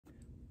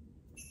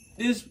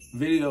This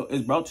video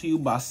is brought to you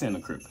by Santa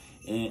Crib.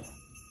 And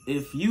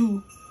if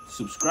you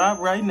subscribe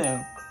right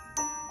now,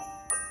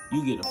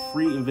 you get a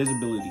free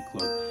invisibility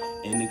cloak.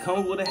 And it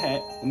comes with a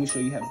hat. Let me show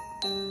you how to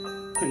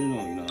put it on,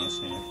 you know what I'm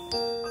saying?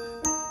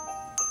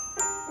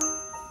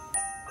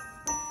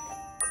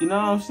 You know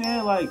what I'm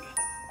saying? Like,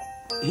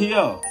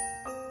 yo,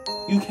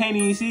 you can't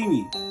even see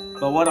me.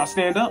 But when I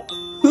stand up,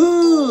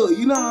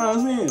 you know what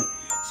I'm saying?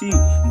 See,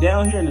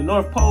 down here in the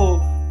North Pole,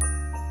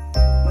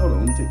 hold on,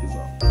 let me take this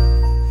off.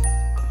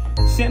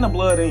 Santa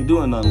blood ain't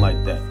doing nothing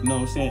like that. You know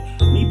what I'm saying?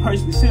 Me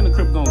personally, Santa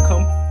Crib gonna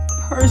come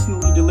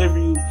personally deliver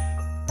you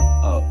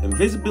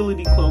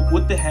invisibility cloak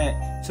with the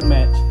hat to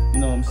match. You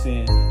know what I'm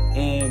saying?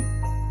 And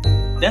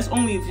that's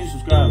only if you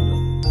subscribe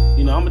though.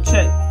 You know, I'ma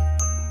check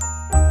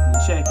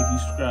if you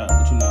subscribe,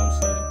 but you know what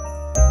I'm saying?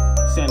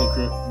 Santa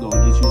Crib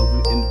gonna get you an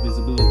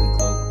invisibility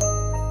cloak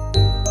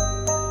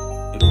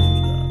if you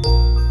subscribe.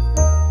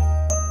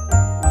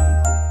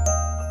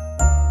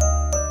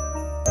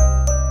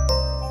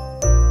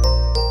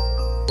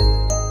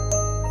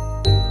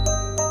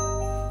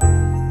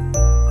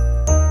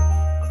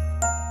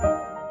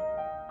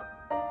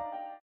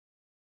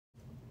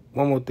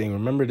 One more thing,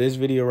 remember this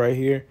video right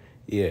here?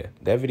 Yeah,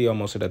 that video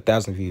almost hit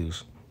 1,000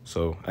 views.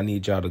 So I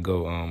need y'all to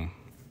go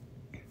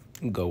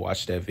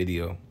watch that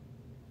video.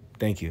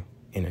 Thank you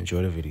and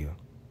enjoy the video.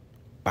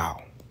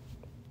 Bow.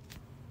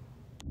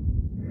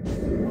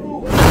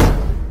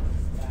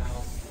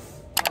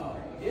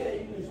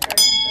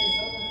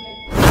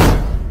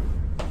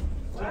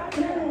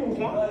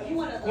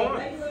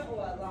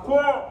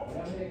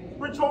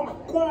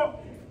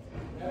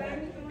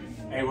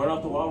 Hey, run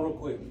off the wall real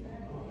quick.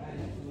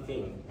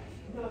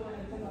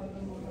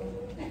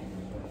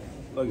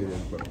 Look at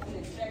this, bro.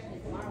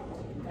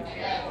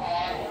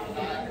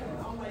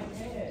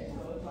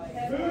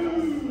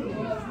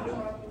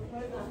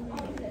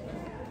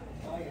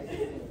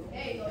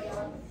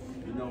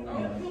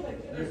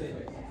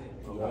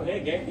 Go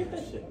ahead, gang, get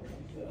that shit.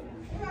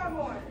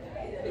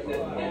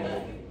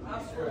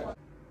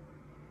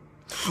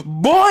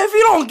 Boy, if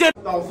you don't get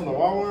thoughts on the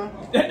wall one?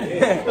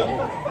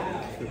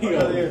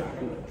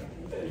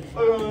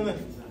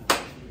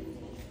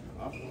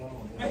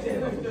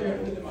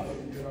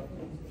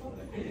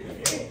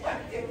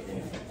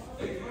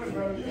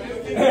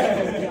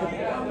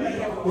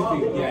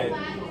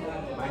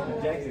 Michael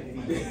Jackson.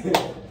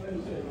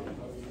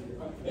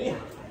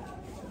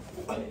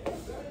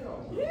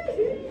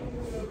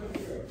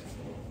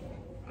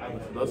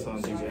 That's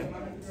on DJ.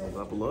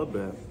 Up a little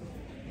bit.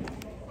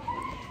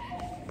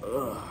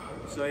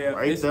 So yeah,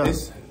 right it's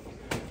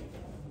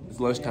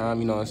lunchtime,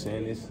 you know what I'm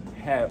saying?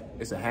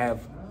 It's a half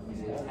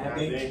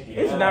day.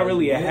 It's not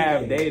really a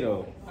half day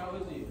though.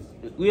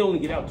 We only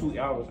get out 2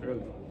 hours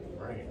early.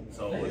 Right.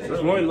 So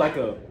it's more like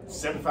a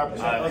 75%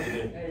 of the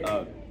day.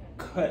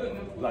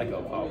 Cut, like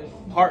a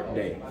part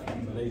day.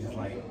 They just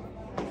like.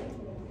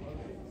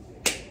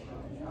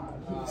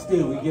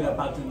 Still, we get up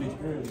out too much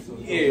early. So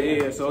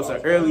yeah. So it's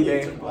an early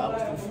day,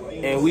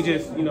 and we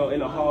just, you know, in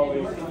the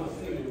hallway.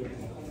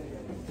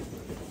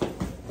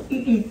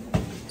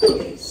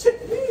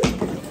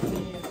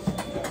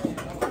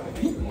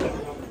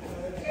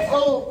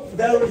 Oh,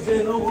 that was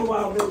an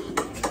overwhelming.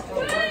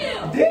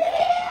 Damn!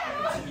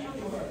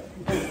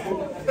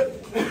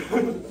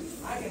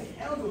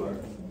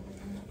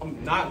 I'm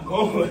not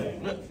going.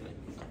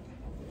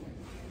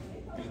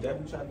 You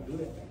definitely trying to do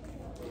that.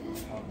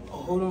 Oh,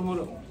 hold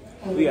on.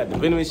 We got the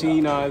vending machine,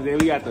 you know what I'm saying?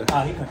 We got the.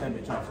 Oh, he cut that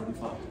bitch off, so we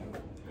fucked.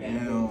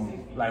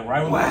 Damn. Like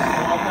right when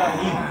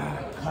he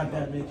cut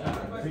that bitch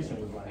off. Christian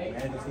was like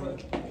mad as hell.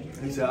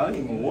 He said, I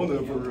didn't even want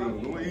that for real.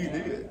 The way he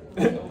did.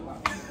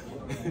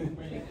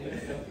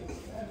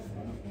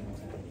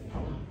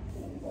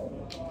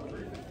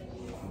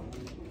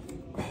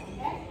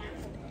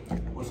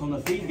 What's on the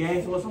feet,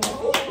 gang? What's on the feet?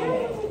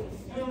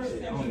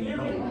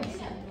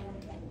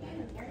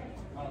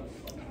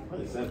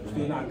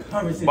 Still not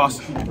conversation.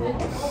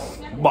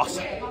 Boss.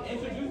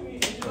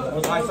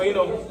 Alright, so you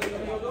know,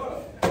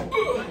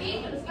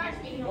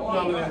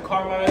 we got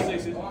Carmine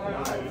 6s.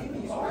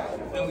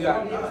 Then we got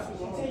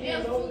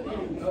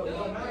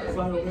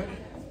fly over.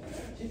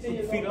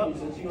 Feet up.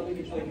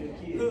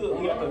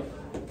 We got the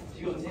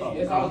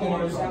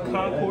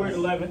Concord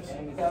 11s.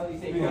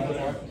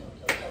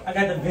 I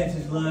got the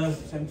vintage love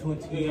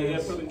 720. Yeah,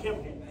 put the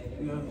camera.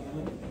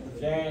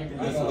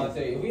 That's all I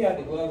tell you. We had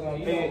the gloves on.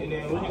 And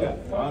then what you got?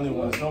 I don't even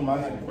want to show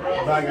my shit. But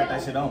I got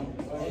that shit on.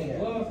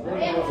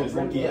 Just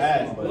rookie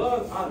ass, but.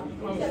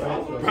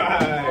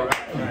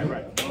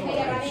 Right.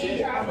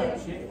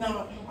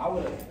 I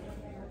would have.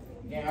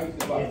 Yeah, I used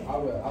to buy. I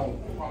would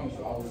promise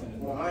you I was in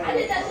the I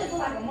did that shit for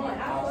like a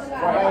month. I was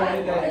like, Right, I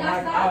did that. And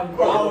I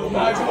was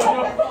not you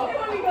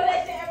want me to go that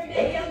shit every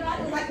day? I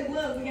just like the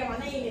gloves and get my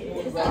name in it.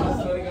 I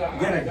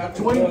got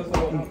the gloves, so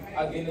I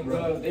get in the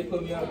gloves. They put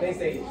me up. They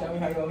say, show me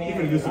how your hand. You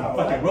finna do some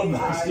fucking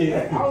Roblox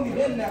shit. I only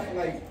been in that for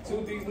like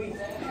 2-3 weeks.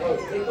 Bro,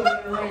 they put me in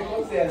the ring.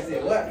 Folks said, I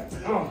said, what?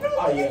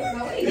 Oh yeah.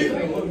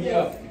 They put me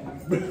up.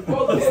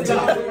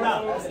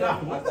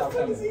 Stop. What the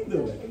fuck is he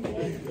doing?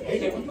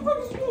 Hey, what the fuck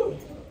is you doing?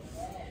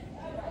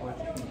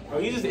 Bro,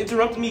 you just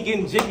interrupted me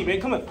getting jiggy,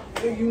 man. Come here.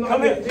 You not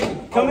Come here. getting jiggy.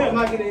 Come I'm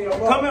not getting here. in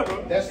your Come here,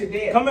 bro. That shit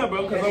dead. Come here,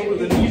 bro. Because you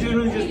just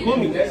really just blew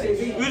me. You That shit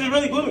dead. just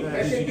really blew me.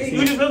 That shit dead.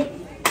 You just really.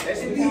 That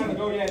shit dead.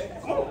 Go ahead.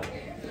 Come on.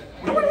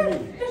 Come on.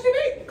 That shit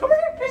big. Come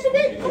here. That shit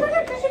big. Come here.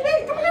 That shit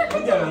big. Come here.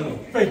 Come here.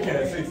 Fake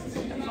ass 60s.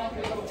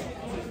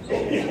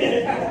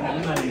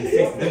 I'm not even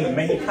 60. Them the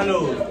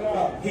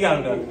Mexicanos. He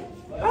got them.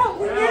 Oh,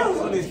 what else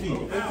on his feet?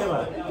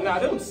 Nah,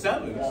 them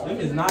 7s. Them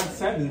is not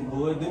 7s,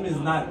 boy. Them is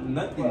not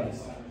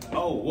nothings.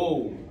 Oh,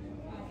 whoa.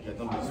 Got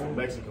them from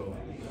Mexico.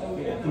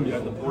 Them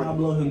is the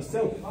Pablo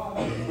himself.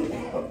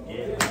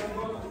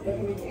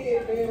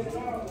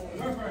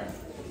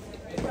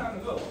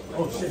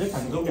 Oh shit, they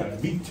can go down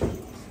beat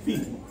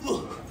feet.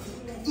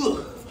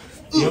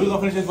 Yeah, we gonna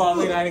finish this ball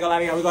later. I ain't gonna lie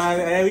to you. We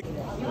gonna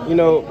You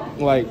know,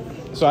 like,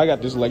 so I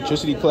got this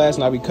electricity class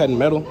and I be cutting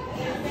metal.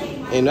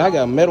 And I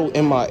got metal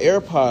in my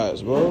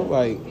AirPods, bro.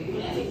 Like,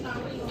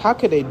 how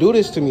could they do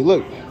this to me?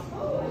 Look.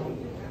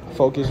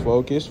 Focus,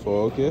 focus,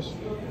 focus.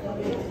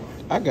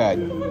 I got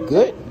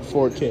good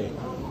 4K.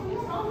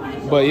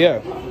 But yeah,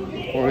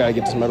 we gotta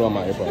get this metal on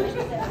my AirPods.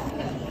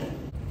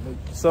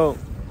 So,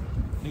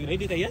 nigga, they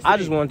did that yesterday. I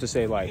just wanted to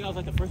say, like, I was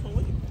like the first one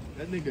with you.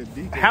 That nigga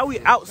DJ. how we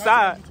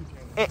outside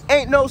and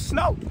ain't no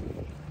snow?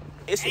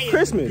 It's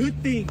Christmas.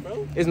 Good thing,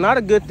 bro. It's not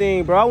a good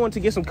thing, bro. I want to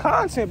get some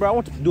content, bro. I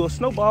want to do a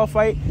snowball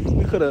fight.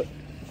 We could have.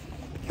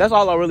 That's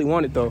all I really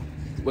wanted, though,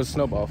 was a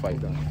snowball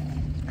fight, though.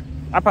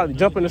 I'd probably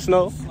jump in the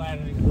snow.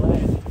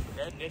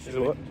 Is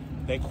what?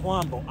 That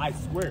Kwambo, I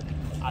swear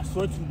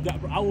to God,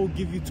 bro, I will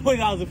give you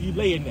 $20 if you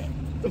lay in that.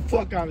 The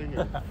fuck out of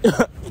here. You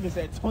just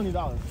said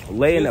 $20.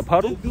 Lay in the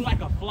puddle? Just do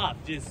like a flop,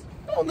 just.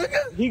 Oh,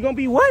 nigga. He gonna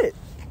be wet.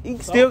 He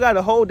still got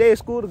a whole day of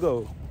school to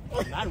go.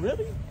 Not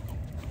really.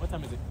 What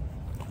time is it?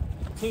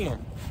 10.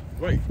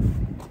 Wait.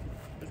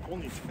 It's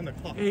only 10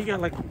 o'clock. Yeah, he got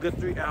like a good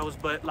 3 hours,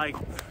 but like,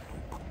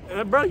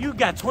 bro, you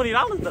got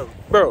 $20 though.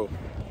 Bro,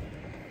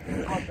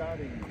 Fuck out of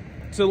here.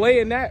 to lay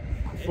in that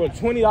for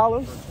 $20?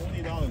 $20.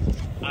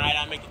 All right,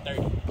 I'll make it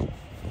 30.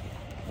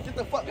 Get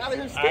the fuck out of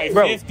here, All right,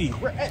 Bro. 50.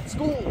 We're at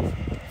school.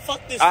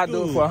 Fuck this I'll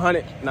school. do it for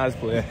 100. Nah, it's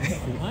play.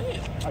 100.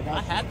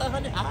 I had the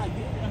 100. I did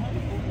the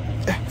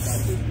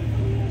 100.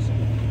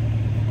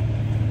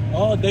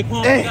 Oh,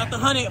 Daquan put out the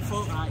 100 for.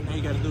 All right, now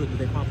you gotta do it.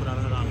 Daquan put out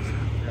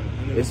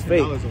 $100. It's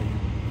fake.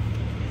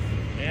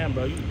 Damn,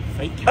 bro, you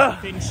fake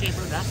counterfeiting shit,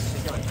 bro.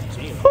 That's like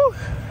jail. Whew. I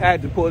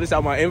had to pull this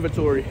out my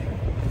inventory.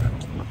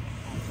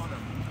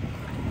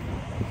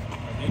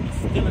 They be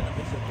stealing the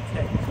bitch at the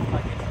tech.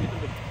 Like it's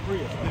getting the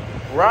real.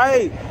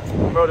 Right.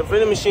 Bro, the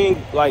vending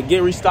machine, like,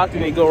 get restocked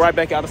and they go right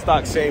back out of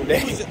stock same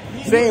day.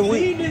 Same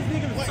week. This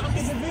nigga suck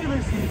in the vending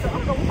machine.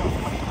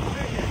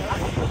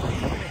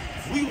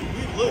 We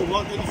literally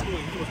walked into school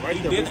and he was right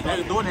there. They was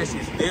doing that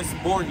shit this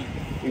morning.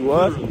 He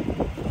was?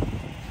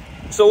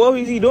 So what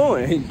was he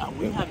doing?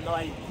 We have no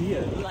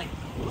idea. Look like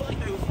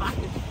they was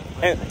stocking.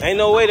 Ain't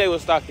no way they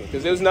was stocking,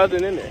 because there was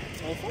nothing in there.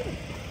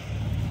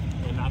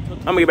 I'm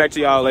gonna get back to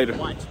y'all later.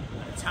 Watch.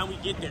 That's how we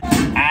get there.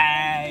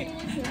 Hey,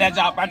 that's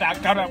all right now.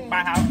 Come to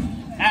my house.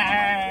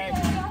 Hey,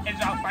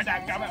 it's all right now.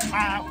 Come to my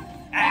house.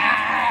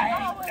 Hey,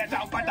 that's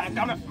all right now.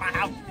 Come to my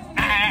house.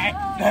 Hey,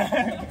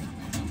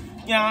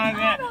 you know what I'm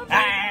saying?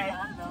 Hey.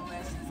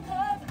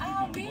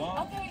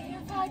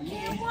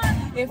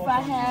 If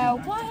I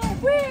had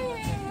one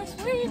wish,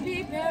 we'd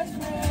be best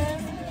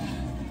friends.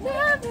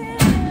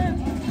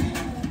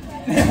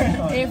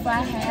 If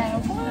I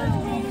had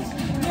one wish,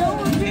 you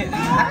would be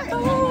my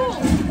boo.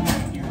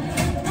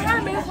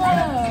 Promise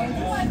love.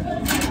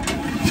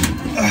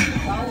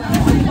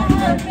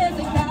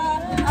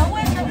 I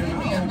wish I could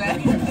be a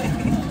baby.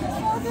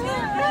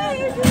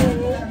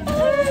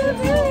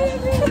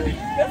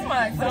 That's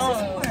my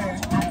song.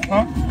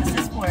 Huh? What's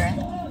this for?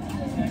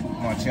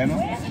 My channel?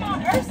 It's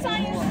my Earth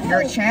Science.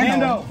 Your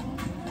channel?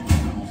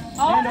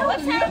 Oh,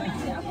 what's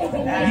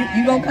happening?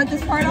 You gonna cut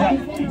this part off?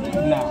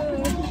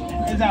 No.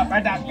 It's all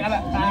right now. Come to my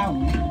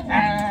house.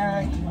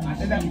 Hey,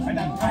 it's all right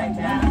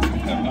now. Come to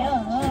my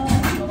house.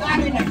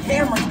 I'm in the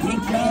camera,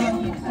 dickhead.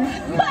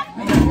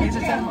 Is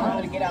it time for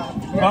me to get out?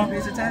 Huh?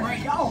 Is it time?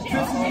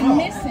 It's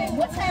missing.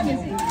 What time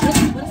is it?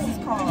 What's this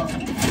called?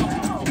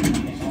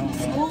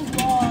 School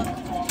vlog.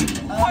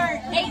 Part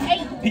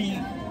 8.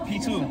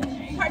 P2.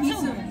 Part 2.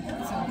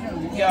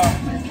 Yeah.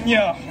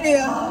 Yeah.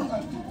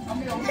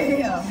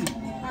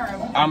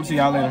 I'm gonna see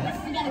y'all later.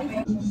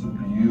 This is a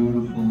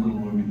beautiful little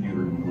movie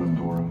theater in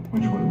Glendora,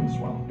 which would have been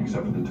swell,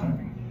 except for the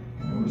timing.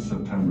 It was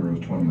September of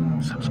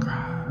 29.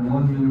 Subscribe.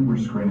 1 minute we're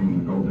screening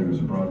The Gold Diggers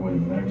of Broadway, the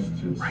next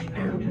it's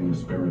Burger King to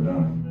Spare a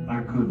Dime.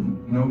 I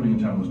couldn't. Nobody in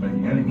town was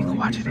making any money. You can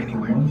watch it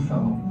anywhere. One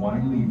fellow,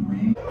 Wiley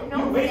Reed.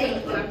 No,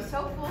 thank you. I'm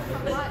so full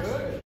from lunch.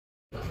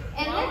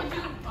 And Why would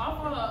you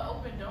offer her an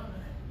open donut?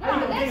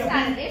 no, that's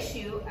not an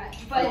issue.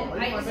 But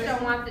I just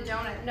don't want the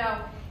donut. No.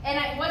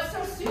 And what's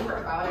so super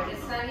about it?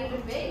 It's not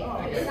even big.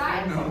 The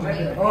size is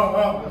big. It's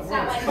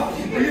not like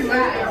super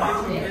size.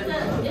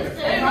 It's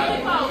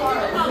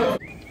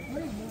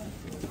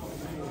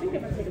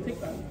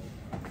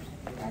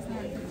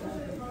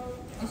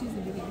the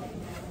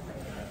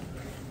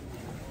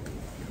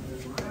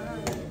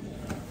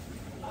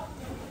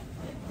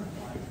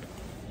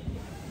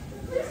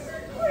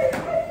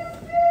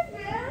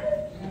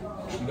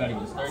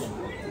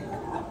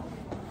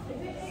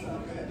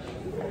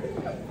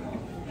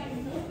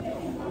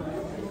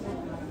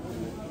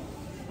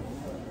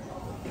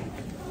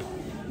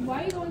Why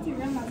are you going to your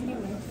grandma's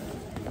anyway?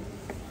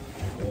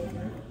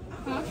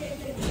 Huh?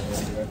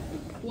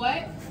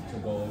 What? To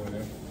go over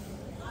there.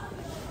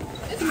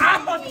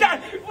 Oh,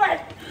 damn. Wait.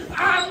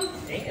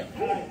 Damn.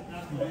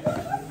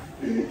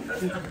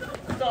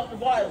 Stop the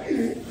violence.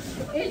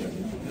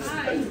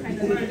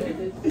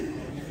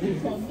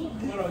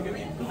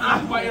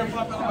 My ear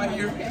popped out my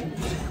ear.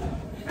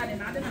 I did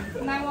not.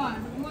 Naiwan,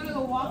 you want to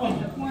go walk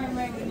in the pouring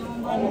rain with no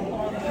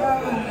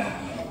umbrella?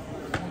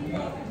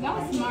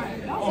 Y'all smart.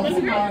 Y'all so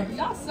smart.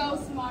 Y'all so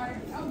smart.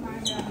 Oh my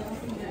god.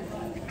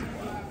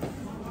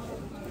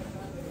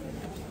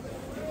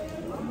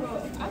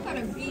 I got a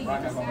B.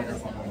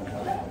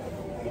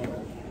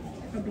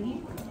 A B?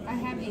 I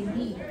have a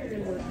B.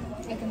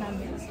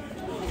 Economics.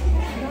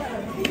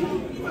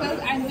 Because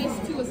I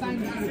missed 2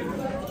 assignments.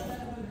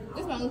 This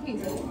is my only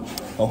piece.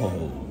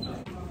 Oh.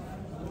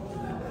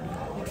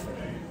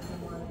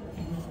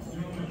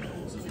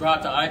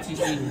 Subscribe to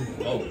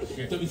ITC. Oh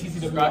shit.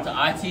 Subscribe to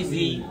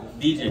ITC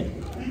DJ.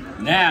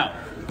 Now.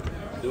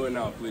 Do it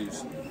now,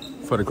 please.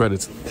 For the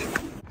credits.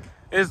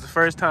 It's the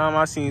first time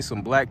I seen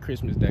some black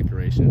Christmas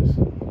decorations.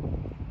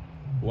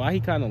 Why he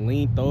kind of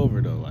leaned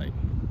over though, like.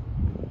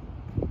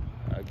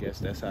 I guess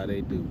that's how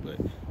they do, but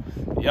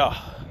yeah,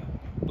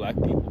 black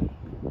people,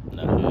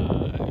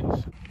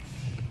 nice.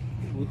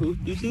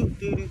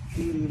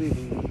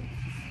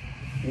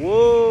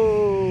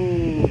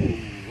 Whoa,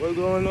 what's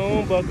going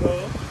on,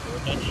 Bucko?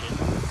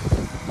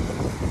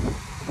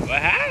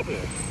 What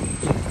happened?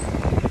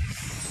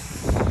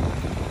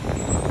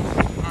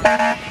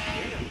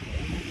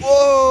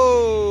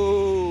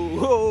 Whoa,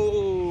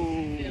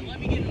 whoa. Yeah, let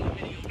me get in the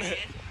video, man.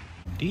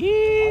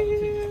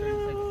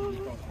 Damn.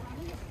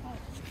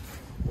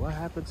 What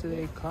happened to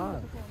their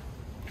car?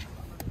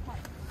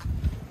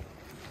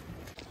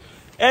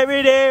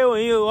 Every day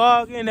when you're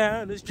walking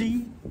down the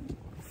street,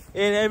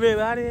 and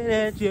everybody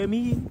that you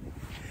meet,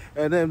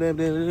 and I'm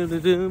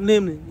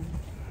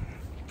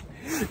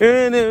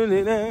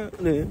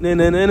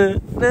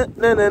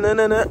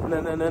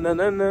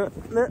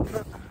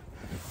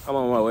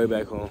on my way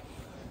back home.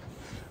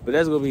 But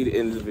that's gonna be the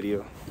end of the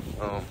video.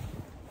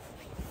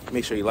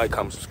 Make sure you like,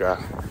 comment, subscribe,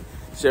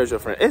 share with your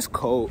friend. It's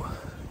cold.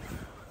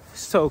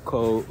 It's so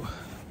cold.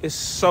 It's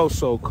so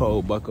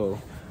cold, Bucko.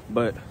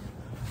 But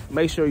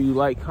make sure you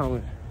like,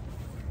 comment.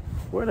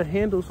 Where are the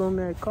handles on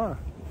that car?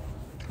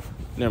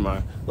 Never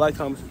mind. Like,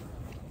 comment,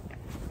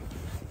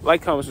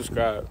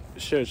 subscribe,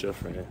 share with your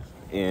friends.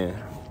 And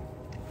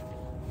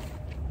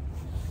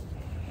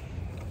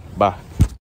bye.